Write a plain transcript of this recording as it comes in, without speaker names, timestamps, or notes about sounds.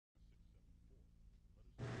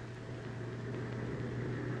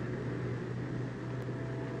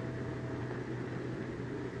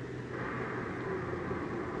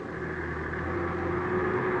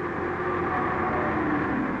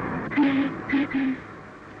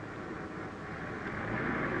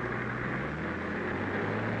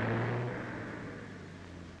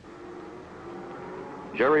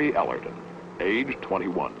Jerry Ellerton, age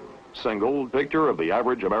 21. Single, picture of the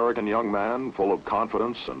average American young man, full of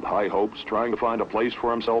confidence and high hopes, trying to find a place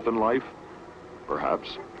for himself in life?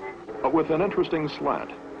 Perhaps, but with an interesting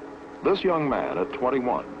slant. This young man at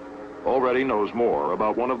 21 already knows more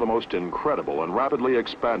about one of the most incredible and rapidly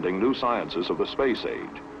expanding new sciences of the space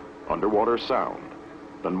age, underwater sound,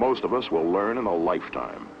 than most of us will learn in a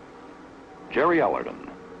lifetime. Jerry Ellerton,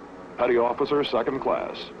 Petty Officer, 2nd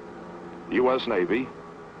Class, U.S. Navy,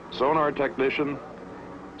 sonar technician,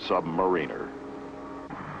 submariner.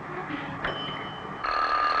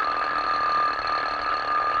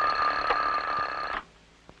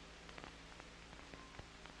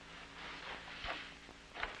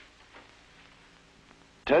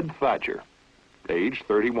 Ted Thatcher, age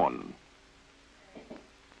 31.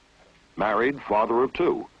 Married, father of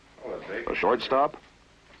 2, a shortstop,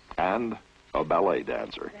 and a ballet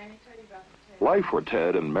dancer. Life for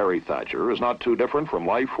Ted and Mary Thatcher is not too different from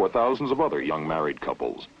life for thousands of other young married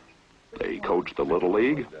couples. They coach the Little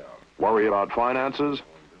League, worry about finances,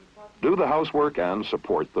 do the housework, and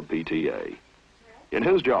support the PTA. In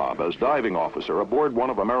his job as diving officer aboard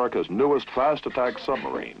one of America's newest fast-attack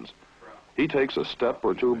submarines, he takes a step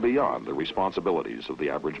or two beyond the responsibilities of the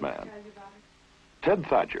average man. Ted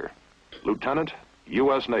Thatcher, Lieutenant,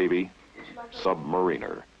 U.S. Navy,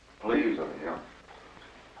 submariner. Please, yeah.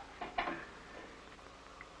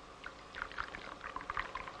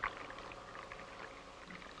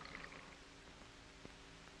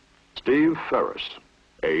 Steve Ferris,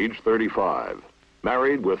 age 35,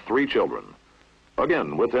 married with 3 children,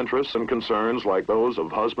 again with interests and concerns like those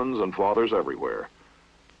of husbands and fathers everywhere.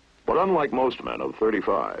 But unlike most men of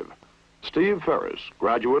 35, Steve Ferris,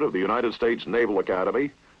 graduate of the United States Naval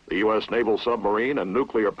Academy, the U.S. Naval Submarine and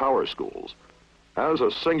Nuclear Power Schools, has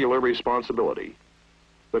a singular responsibility: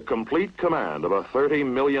 the complete command of a $30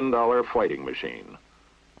 million fighting machine,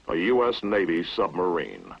 a U.S. Navy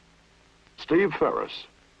submarine. Steve Ferris,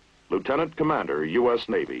 Lieutenant Commander, U.S.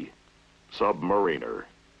 Navy, submariner.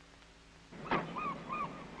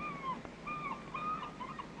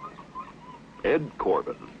 Ed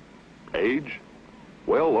Corbin, age?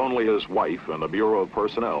 Well, only his wife and the Bureau of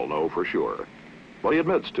Personnel know for sure, but he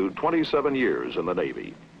admits to 27 years in the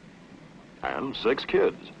Navy. And 6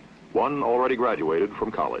 kids, 1 already graduated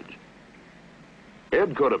from college.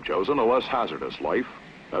 Ed could have chosen a less hazardous life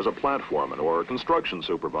as a plant foreman or construction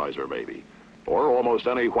supervisor maybe, or almost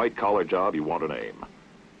any white-collar job you want to name.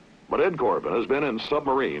 But Ed Corbin has been in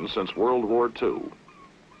submarines since World War II.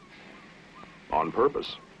 On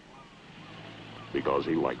purpose. Because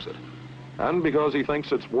he likes it. And because he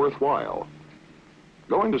thinks it's worthwhile.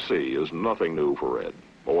 Going to sea is nothing new for Ed,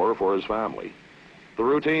 or for his family. The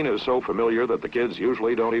routine is so familiar that the kids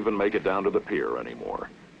usually don't even make it down to the pier anymore.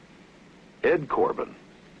 Ed Corbin,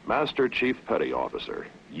 Master Chief Petty Officer,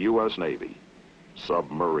 U.S. Navy,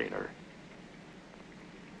 submariner.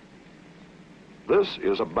 This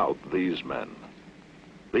is about these men,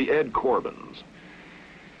 the Ed Corbins,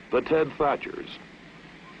 the Ted Thatchers,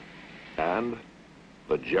 and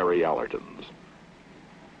the Jerry Ellertons.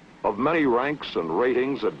 Of many ranks and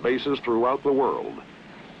ratings at bases throughout the world.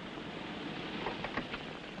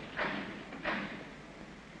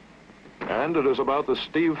 And it is about the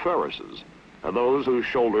Steve Ferrises and those who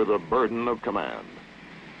shoulder the burden of command.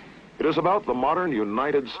 It is about the modern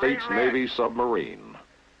United States Navy submarine.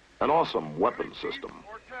 An awesome weapon system,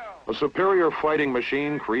 a superior fighting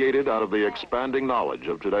machine created out of the expanding knowledge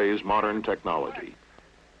of today's modern technology.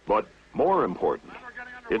 But more important,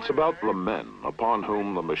 it's about the men upon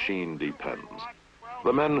whom the machine depends,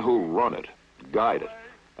 the men who run it, guide it,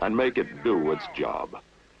 and make it do its job.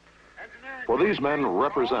 For these men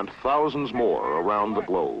represent thousands more around the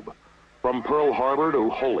globe, from Pearl Harbor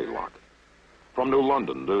to Holy Lock, from New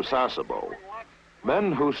London to Sasebo.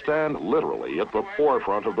 Men who stand literally at the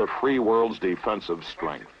forefront of the free world's defensive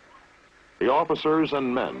strength. The officers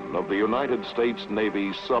and men of the United States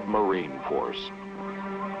Navy Submarine Force.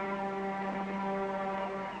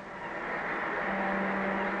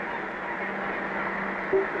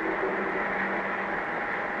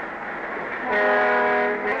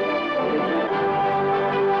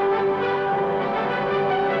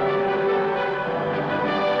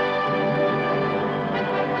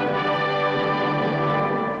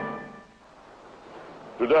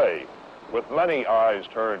 Today, with many eyes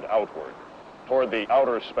turned outward, toward the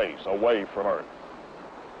outer space away from Earth,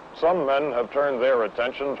 some men have turned their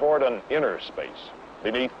attention toward an inner space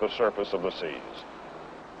beneath the surface of the seas.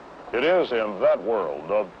 It is in that world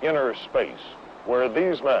of inner space where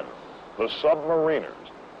these men, the Submariners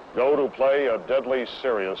go to play a deadly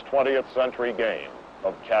serious 20th century game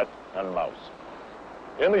of cat and mouse.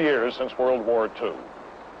 In the years since World War II,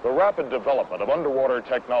 the rapid development of underwater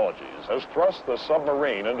technologies has thrust the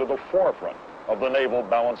submarine into the forefront of the naval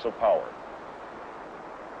balance of power.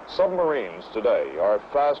 Submarines today are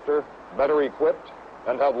faster, better equipped,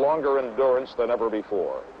 and have longer endurance than ever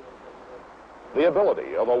before. The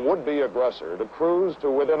ability of a would-be aggressor to cruise to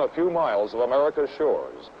within a few miles of America's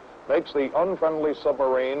shores makes the unfriendly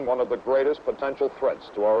submarine one of the greatest potential threats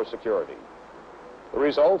to our security. The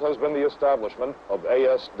result has been the establishment of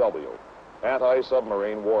ASW,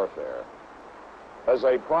 anti-submarine warfare, as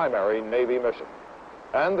a primary Navy mission,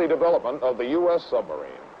 and the development of the U.S.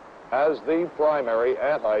 submarine as the primary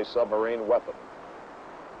anti-submarine weapon.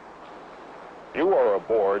 You are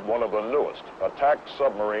aboard one of the newest attack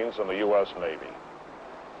submarines in the U.S. Navy.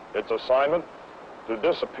 Its assignment, to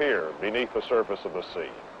disappear beneath the surface of the sea,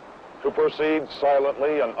 to proceed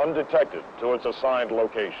silently and undetected to its assigned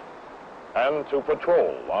location, and to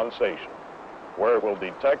patrol on station, where it will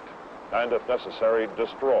detect and, if necessary,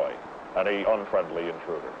 destroy any unfriendly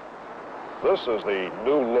intruder. This is the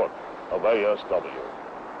new look of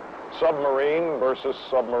ASW. Submarine versus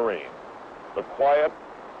submarine. The quiet,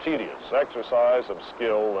 tedious exercise of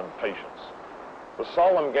skill and patience. The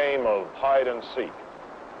solemn game of hide and seek,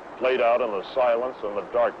 played out in the silence and the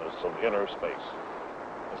darkness of inner space.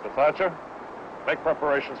 Mr. Thatcher, make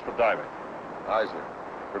preparations for diving. Aye, sir.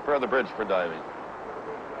 Prepare the bridge for diving.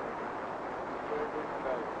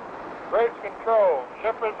 Bridge control.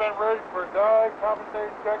 Ship has been ready for dive.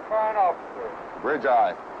 Compensation check fine, officer. Bridge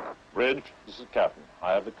aye. Bridge, this is Captain.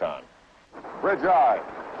 I have the con. Bridge aye.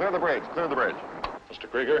 Clear the bridge. Clear the bridge. Mr.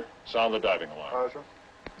 Krieger, sound the diving alarm. Aye, sir.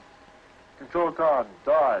 Control con.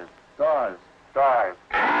 Dive. Dive. Dive.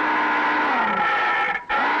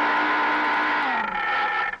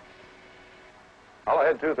 I'll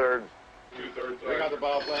ahead 2/3. 2/3. Bring out the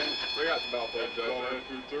bow plane. Bring out the bow plane, Judge. Going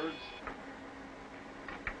 2/3.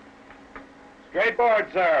 Straight board,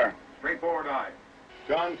 sir. Straight forward aye.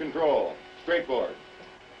 John, control. Straight forward.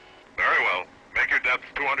 Very well. Make your depth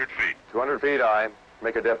 200 feet. 200 feet aye.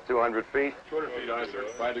 Make a depth 200 feet. 200 feet, aye, sir.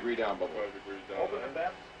 5 degree down bubble. 5 degrees down. Open and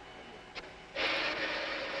down.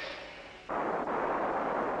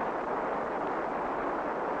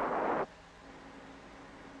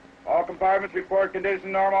 All compartments report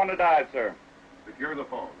condition normal on the dive, sir. Secure the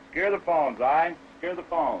phone. Secure the phones, aye. Secure the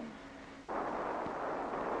phones.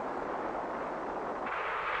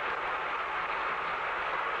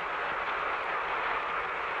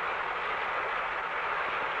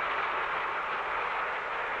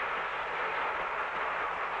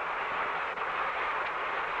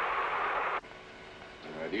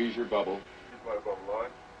 All right, ease your bubble. Keep my bubble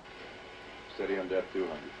line. Steady on depth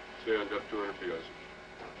 200. Stay on depth 200 feet, aye, sir.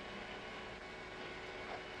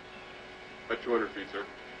 At 200 feet, sir.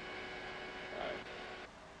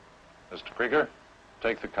 Aye. Mr. Krieger,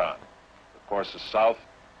 take the con. The course is south,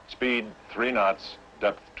 speed 3 knots,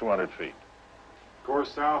 depth 200 feet.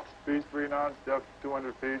 Course south, speed 3 knots, depth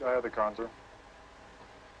 200 feet. I have the con, sir.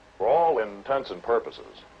 For all intents and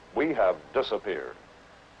purposes, we have disappeared.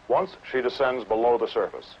 Once she descends below the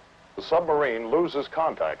surface, the submarine loses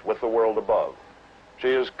contact with the world above. She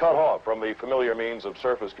is cut off from the familiar means of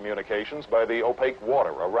surface communications by the opaque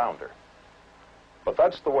water around her. But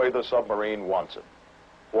that's the way the submarine wants it.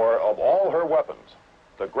 For of all her weapons,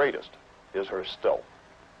 the greatest is her stealth,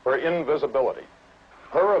 her invisibility,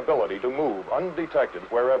 her ability to move undetected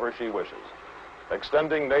wherever she wishes,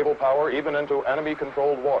 extending naval power even into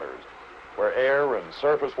enemy-controlled waters, where air and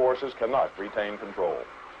surface forces cannot retain control.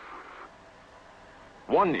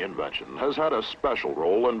 One invention has had a special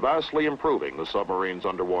role in vastly improving the submarine's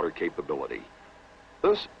underwater capability.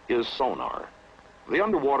 This is sonar, the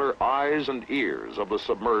underwater eyes and ears of the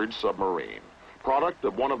submerged submarine, product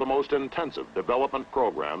of one of the most intensive development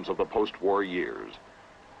programs of the post-war years.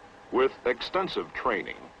 With extensive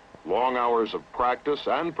training, long hours of practice,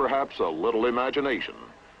 and perhaps a little imagination,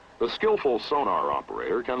 the skillful sonar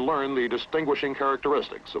operator can learn the distinguishing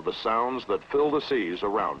characteristics of the sounds that fill the seas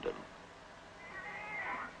around him.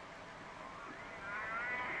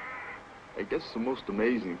 I guess the most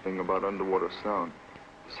amazing thing about underwater sound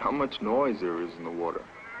is how much noise there is in the water.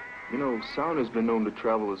 You know, sound has been known to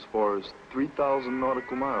travel as far as 3,000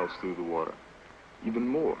 nautical miles through the water, even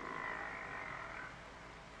more.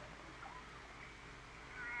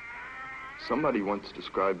 Somebody once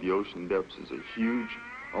described the ocean depths as a huge,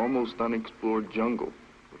 almost unexplored jungle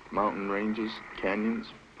with mountain ranges, canyons,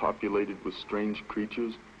 populated with strange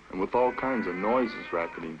creatures, and with all kinds of noises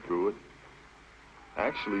racketing through it.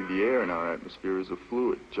 Actually, the air in our atmosphere is a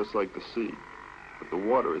fluid, just like the sea. but the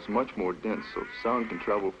water is much more dense, so sound can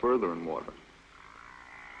travel further in water.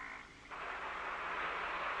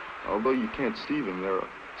 Although you can't see them, there are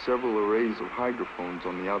several arrays of hydrophones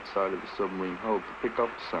on the outside of the submarine hull to pick up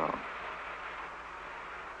the sound.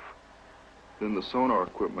 Then the sonar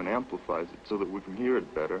equipment amplifies it so that we can hear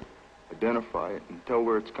it better, identify it, and tell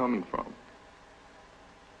where it's coming from.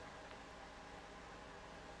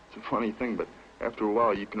 It's a funny thing, but after a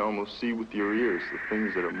while you can almost see with your ears the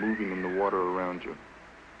things that are moving in the water around you.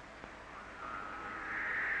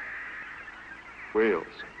 Whales.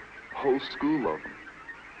 A whole school of them.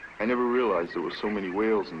 I never realized there were so many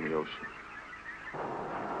whales in the ocean.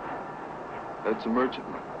 That's a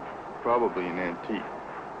merchantman, probably an antique.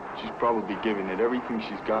 She's probably giving it everything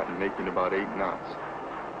she's got and making about 8 knots.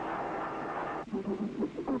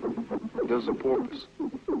 There's a porpoise.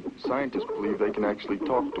 Scientists believe they can actually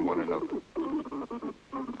talk to one another.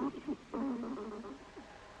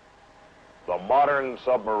 The modern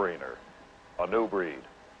submariner, a new breed.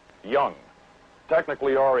 Young,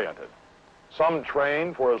 technically oriented. Some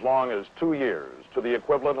trained for as long as 2 years, to the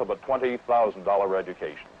equivalent of a $20,000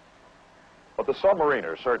 education. But the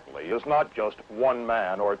submariner certainly is not just one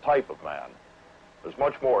man or type of man. There's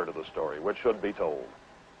much more to the story which should be told.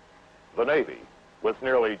 The Navy, with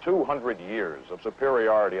nearly 200 years of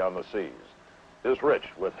superiority on the seas, is rich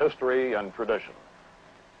with history and tradition.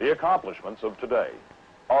 The accomplishments of today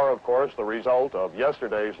are, of course, the result of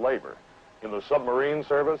yesterday's labor in the submarine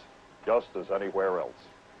service, just as anywhere else.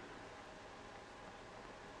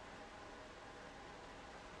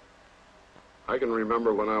 I can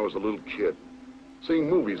remember when I was a little kid, seeing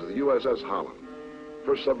movies of the USS Holland,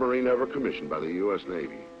 first submarine ever commissioned by the U.S.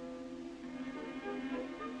 Navy.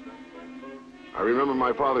 I remember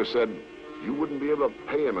my father said, you wouldn't be able to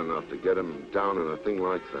pay him enough to get him down in a thing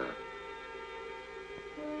like that.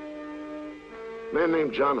 A man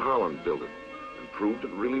named John Holland built it and proved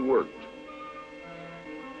it really worked.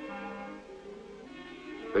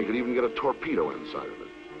 They could even get a torpedo inside of it.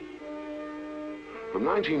 From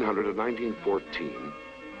 1900 to 1914,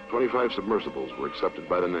 25 submersibles were accepted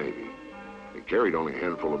by the Navy. They carried only a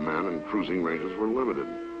handful of men and cruising ranges were limited.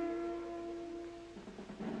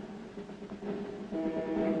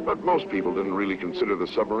 But most people didn't really consider the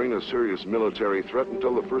submarine a serious military threat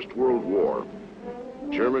until the First World War.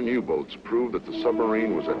 German U-boats proved that the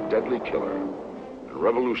submarine was a deadly killer and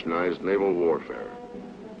revolutionized naval warfare.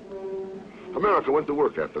 America went to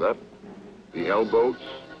work after that. The L boats,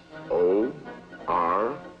 O,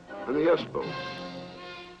 R, and the S boats.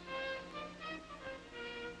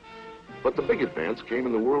 But the big advance came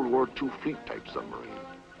in the World War II fleet-type submarine.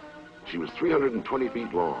 She was 320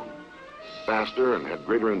 feet long, faster and had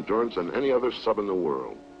greater endurance than any other sub in the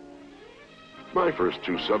world. My first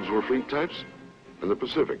 2 subs were fleet types in the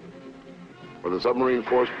Pacific, where the submarine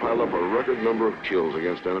force piled up a record number of kills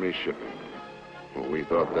against enemy shipping. Well, we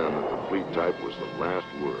thought then that the fleet type was the last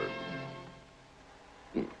word.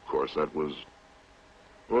 And of course, that was,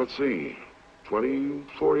 well, let's see,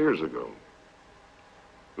 24 years ago.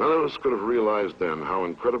 None of us could have realized then how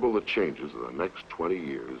incredible the changes of the next 20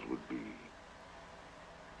 years would be.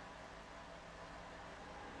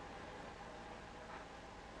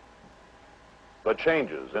 The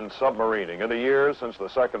changes in submarining in the years since the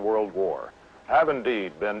Second World War have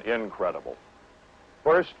indeed been incredible.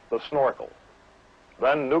 First, the snorkel,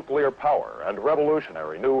 then nuclear power and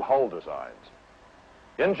revolutionary new hull designs.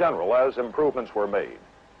 In general, as improvements were made,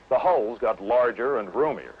 the hulls got larger and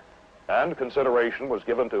roomier, and consideration was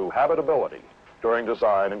given to habitability during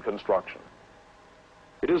design and construction.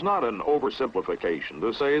 It is not an oversimplification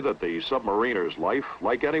to say that the submariner's life,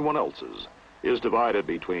 like anyone else's, is divided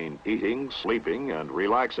between eating, sleeping, and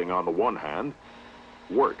relaxing on the one hand,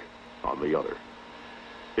 work on the other.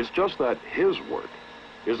 It's just that his work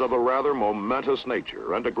is of a rather momentous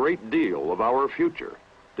nature, and a great deal of our future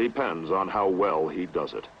depends on how well he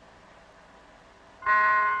does it.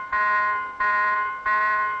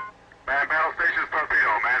 Man battle station's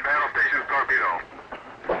torpedo. Man battle station's torpedo.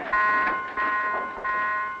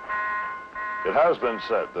 It has been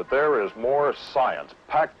said that there is more science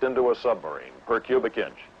packed into a submarine per cubic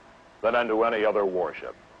inch than into any other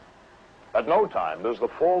warship. At no time does the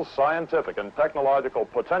full scientific and technological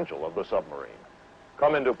potential of the submarine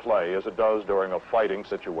come into play as it does during a fighting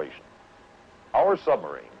situation. Our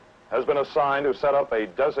submarine has been assigned to set up a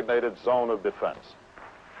designated zone of defense.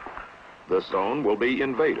 This zone will be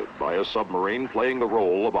invaded by a submarine playing the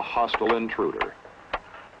role of a hostile intruder.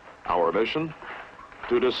 Our mission?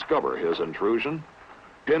 To discover his intrusion,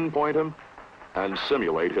 pinpoint him, and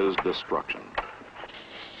simulate his destruction.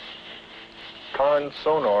 Con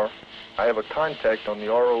sonar, I have a contact on the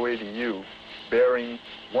ROA to you. bearing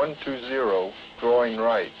 120, drawing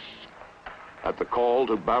right. At the call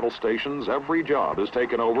to battle stations, every job is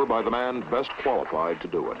taken over by the man best qualified to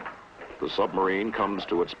do it. The submarine comes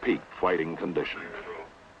to its peak fighting condition.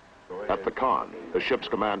 At the con, the ship's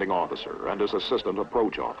commanding officer and his assistant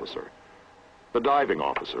approach officer. The diving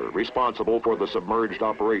officer, responsible for the submerged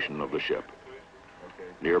operation of the ship.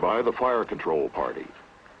 Nearby, the fire control party,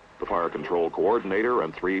 the fire control coordinator,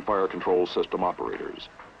 and 3 fire control system operators.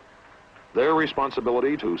 Their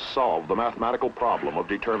responsibility to solve the mathematical problem of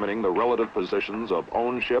determining the relative positions of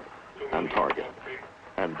own ship and target,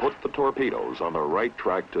 and put the torpedoes on the right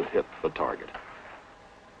track to hit the target.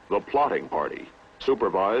 The plotting party,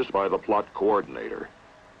 supervised by the plot coordinator.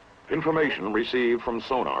 Information received from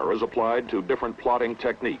sonar is applied to different plotting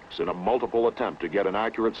techniques in a multiple attempt to get an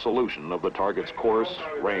accurate solution of the target's course,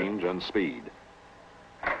 range, and speed.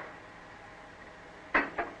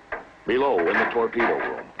 Below in the torpedo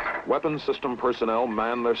room, weapons system personnel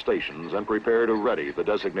man their stations and prepare to ready the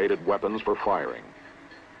designated weapons for firing.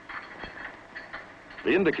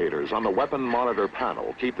 The indicators on the weapon monitor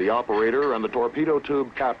panel keep the operator and the torpedo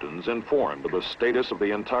tube captains informed of the status of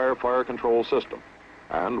the entire fire control system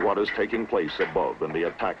and what is taking place above in the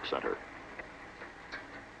attack center.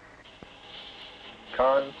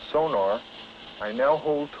 Con, sonar, I now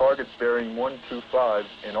hold target bearing 125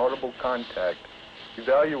 in audible contact,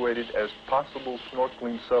 evaluated as possible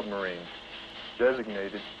snorkeling submarine,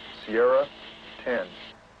 designated Sierra 10.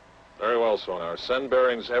 Very well, sonar. Send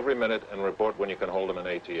bearings every minute and report when you can hold them in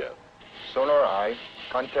ATF. Sonar I,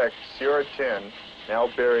 contact Sierra 10, now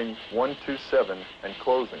bearing 127 and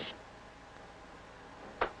closing.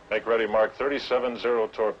 Make ready Mark 370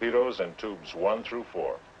 torpedoes in tubes 1 through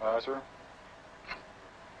 4. Sir.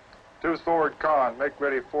 Tubes forward, con. Make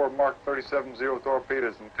ready 4 Mark 370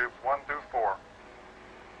 torpedoes in tubes 1 through 4.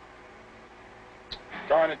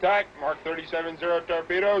 Con attack. Mark 370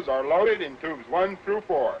 torpedoes are loaded in tubes 1 through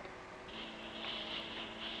 4.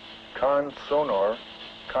 Con, sonar,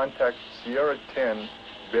 contact Sierra 10,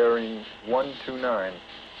 bearing 129.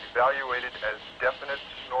 Evaluated as definite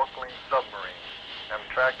snorkeling submarine. I'm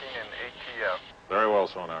tracking in ATF. Very well,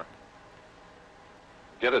 sonar.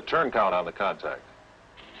 Get a turn count on the contact.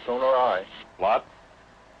 Sonar I. Plot.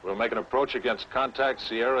 We'll make an approach against contact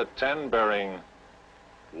Sierra 10 bearing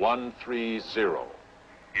 130.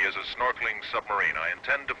 He is a snorkeling submarine. I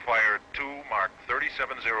intend to fire 2 Mark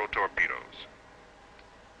 370 torpedoes.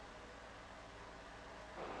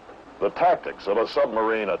 The tactics of a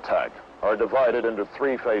submarine attack are divided into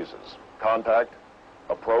 3 phases: contact,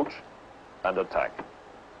 approach, and attack.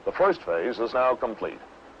 The first phase is now complete.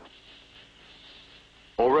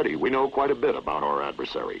 Already, we know quite a bit about our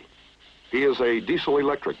adversary. He is a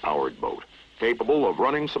diesel-electric powered boat, capable of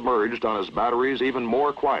running submerged on his batteries even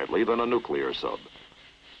more quietly than a nuclear sub.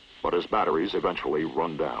 But his batteries eventually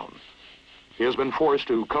run down. He has been forced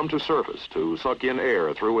to come to surface to suck in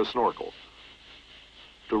air through his snorkel,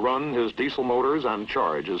 to run his diesel motors and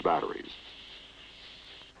charge his batteries.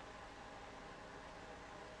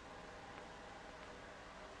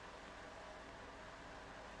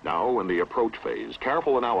 Now, in the approach phase,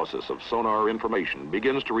 careful analysis of sonar information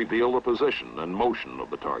begins to reveal the position and motion of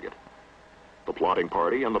the target. The plotting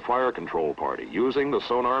party and the fire control party, using the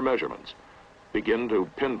sonar measurements, begin to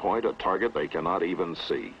pinpoint a target they cannot even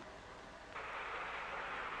see.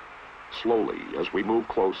 Slowly, as we move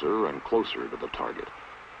closer and closer to the target,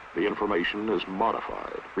 the information is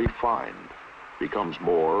modified, refined, becomes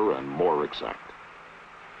more and more exact.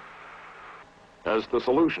 As the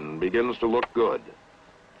solution begins to look good,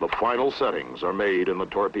 the final settings are made in the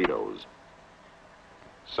torpedoes.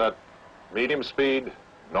 Set medium speed,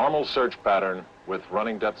 normal search pattern with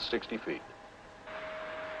running depth 60 feet.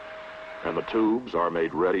 And the tubes are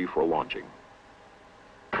made ready for launching.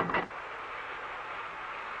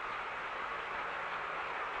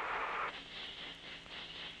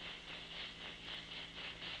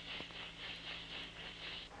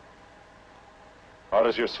 How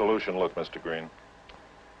does your solution look, Mr. Green?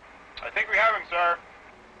 I think we have him, sir.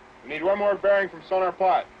 We need 1 more bearing from sonar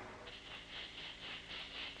plot.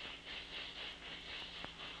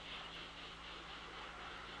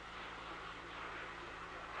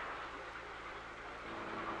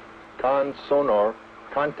 Con, sonar,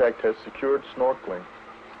 contact has secured snorkeling.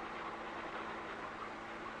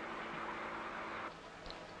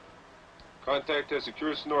 Contact has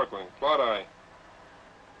secured snorkeling. Plot eye.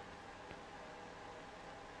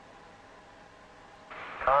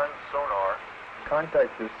 Con, sonar,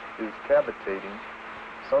 contact is cavitating.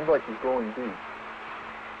 Sounds like he's going deep.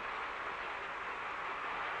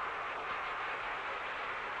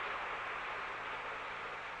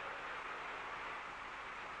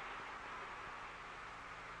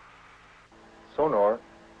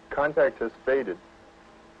 Contact has faded.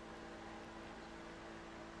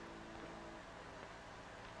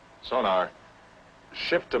 Sonar,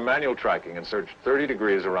 shift to manual tracking and search 30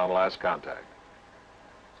 degrees around last contact.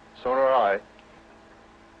 Sonar aye.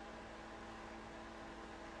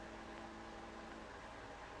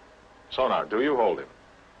 Sonar, do you hold him?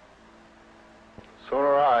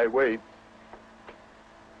 Sonar aye, wait.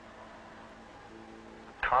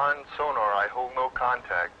 Con sonar, I hold no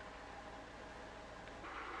contact.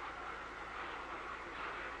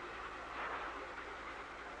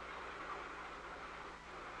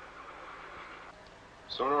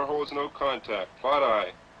 Sonar holds no contact. Plot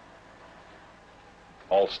aye.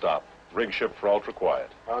 All stop. Rig ship for ultra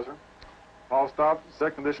quiet. Aye, sir. All stop.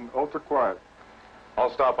 Set condition ultra quiet.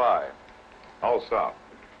 All stop aye. All stop.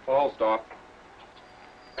 All stop.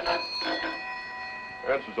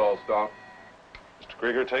 Answers all stop. Mr.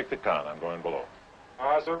 Krieger, take the con. I'm going below.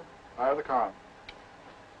 Aye, sir. Aye, the con.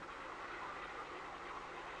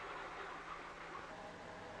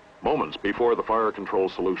 Moments before the fire control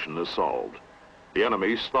solution is solved, the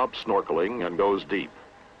enemy stops snorkeling and goes deep.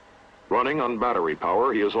 Running on battery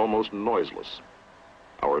power, he is almost noiseless.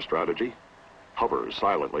 Our strategy? Hover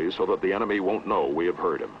silently so that the enemy won't know we have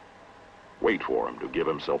heard him. Wait for him to give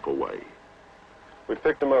himself away. We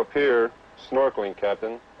picked him up here, snorkeling,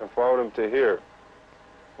 Captain, and followed him to here.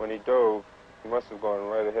 When he dove, he must have gone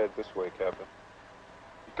right ahead this way, Captain.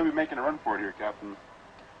 He could be making a run for it here, Captain.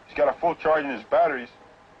 He's got a full charge in his batteries.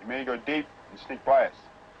 He may go deep and sneak by us.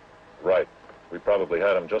 Right. We probably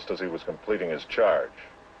had him just as he was completing his charge.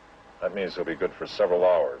 That means he'll be good for several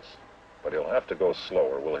hours. But he'll have to go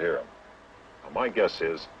slower. We'll hear him. Now, my guess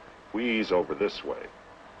is, if we ease over this way,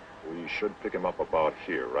 we should pick him up about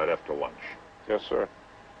here, right after lunch. Yes, sir.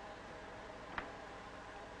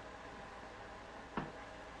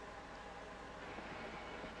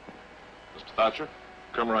 Mr. Thatcher,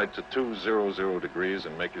 come right to 200 degrees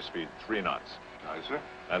and make your speed 3 knots. Aye, sir.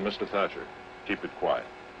 And Mr. Thatcher, keep it quiet.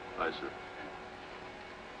 Aye, sir.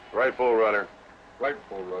 Right full rudder. Right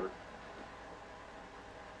full rudder.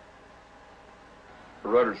 The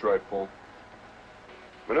rudder's right full.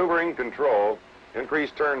 Maneuvering control.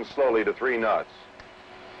 Increase turn slowly to 3 knots.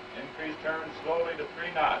 Increase turn slowly to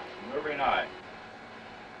 3 knots. Maneuvering aye.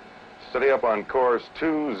 Steady up on course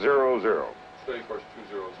 200. Steady course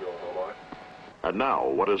 200, hold on. And now,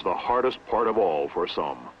 what is the hardest part of all for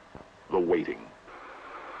some? The waiting.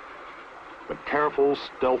 The careful,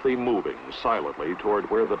 stealthy moving silently toward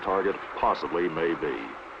where the target possibly may be.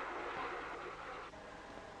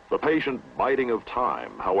 The patient biding of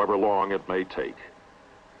time, however long it may take.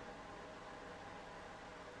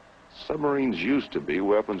 Submarines used to be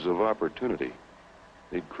weapons of opportunity.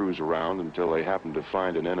 They'd cruise around until they happened to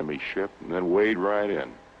find an enemy ship and then wade right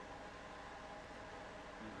in.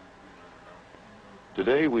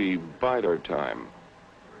 Today we bide our time.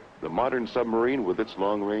 The modern submarine, with its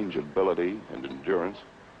long-range ability and endurance,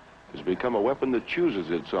 has become a weapon that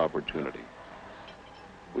chooses its opportunity.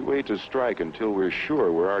 We wait to strike until we're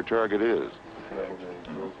sure where our target is.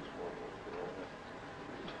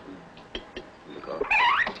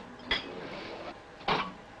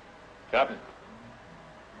 Captain,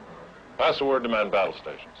 pass the word to man battle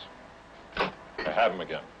stations. I have him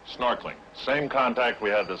again. Snorkeling. Same contact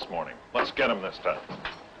we had this morning. Let's get him this time.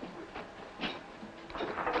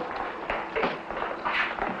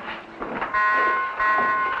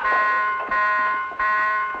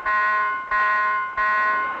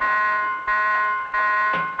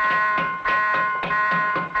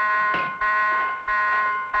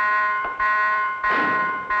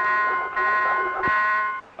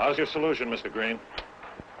 How's your solution, Mr. Green?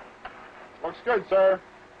 Looks good, sir.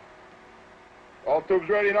 All tubes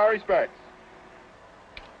ready in our respects.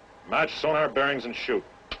 Match sonar bearings and shoot.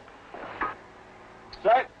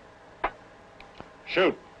 Set.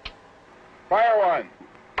 Shoot. Fire one.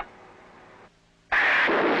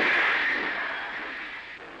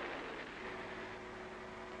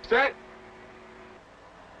 Set.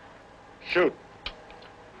 Shoot.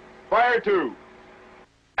 Fire two.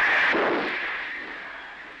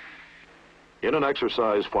 In an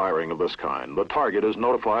exercise firing of this kind, the target is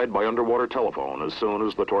notified by underwater telephone as soon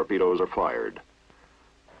as the torpedoes are fired.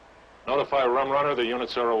 Notify Rum Runner the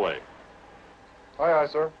units are away. Aye, aye,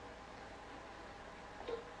 sir.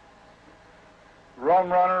 Run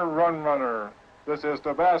runner. This is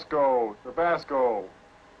Tabasco.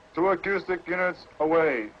 2 acoustic units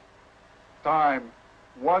away. Time,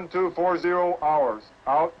 1240 hours.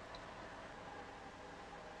 Out.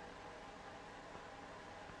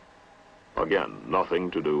 Again, nothing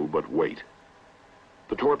to do but wait.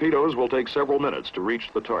 The torpedoes will take several minutes to reach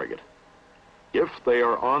the target. If they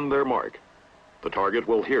are on their mark, The target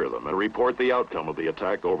will hear them and report the outcome of the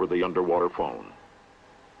attack over the underwater phone.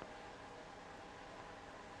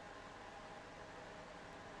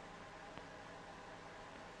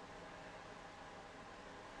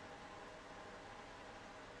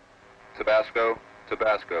 Tabasco,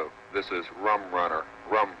 Tabasco, this is Rum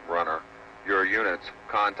Runner. Your units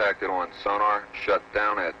contacted on sonar shut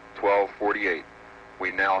down at 12:48.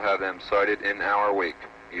 We now have them sighted in our wake.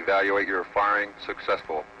 Evaluate your firing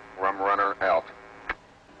successful. Rum Runner out.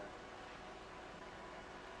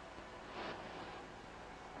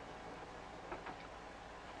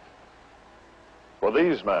 For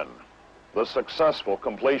these men, the successful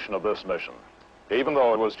completion of this mission, even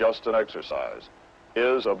though it was just an exercise,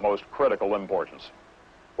 is of most critical importance.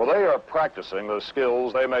 For they are practicing the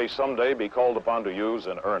skills they may someday be called upon to use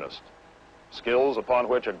in earnest, skills upon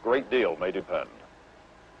which a great deal may depend.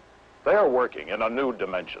 They are working in a new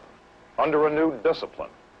dimension, under a new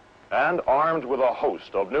discipline, and armed with a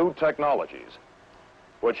host of new technologies,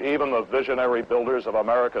 which even the visionary builders of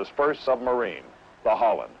America's first submarine, the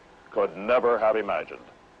Holland, could never have imagined.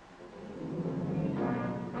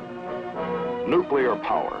 Nuclear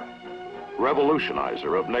power,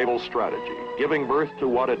 revolutionizer of naval strategy, giving birth to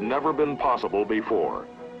what had never been possible before,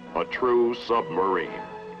 a true submarine,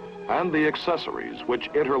 and the accessories which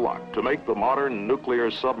interlock to make the modern nuclear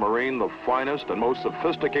submarine the finest and most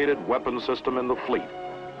sophisticated weapon system in the fleet.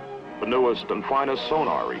 The newest and finest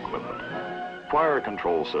sonar equipment, fire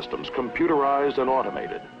control systems computerized and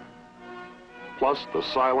automated, plus the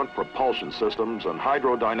silent propulsion systems and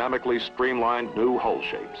hydrodynamically streamlined new hull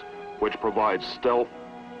shapes, which provide stealth,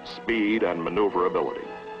 speed, and maneuverability.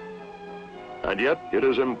 And yet, it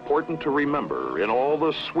is important to remember in all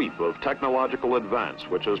the sweep of technological advance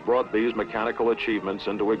which has brought these mechanical achievements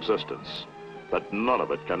into existence, that none of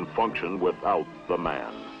it can function without the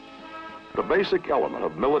man. The basic element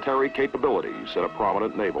of military capabilities in a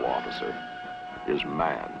prominent naval officer is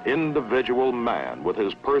man, individual man with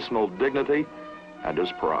his personal dignity and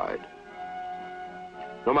his pride.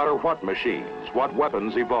 No matter what machines, what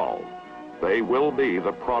weapons evolve, they will be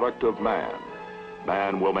the product of man.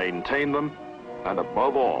 Man will maintain them, and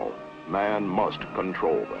above all, man must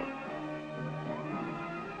control them.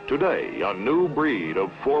 Today, a new breed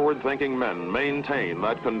of forward-thinking men maintain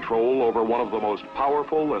that control over one of the most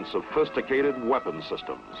powerful and sophisticated weapon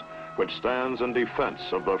systems, which stands in defense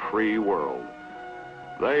of the free world.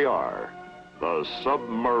 They are the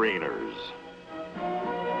Submariners.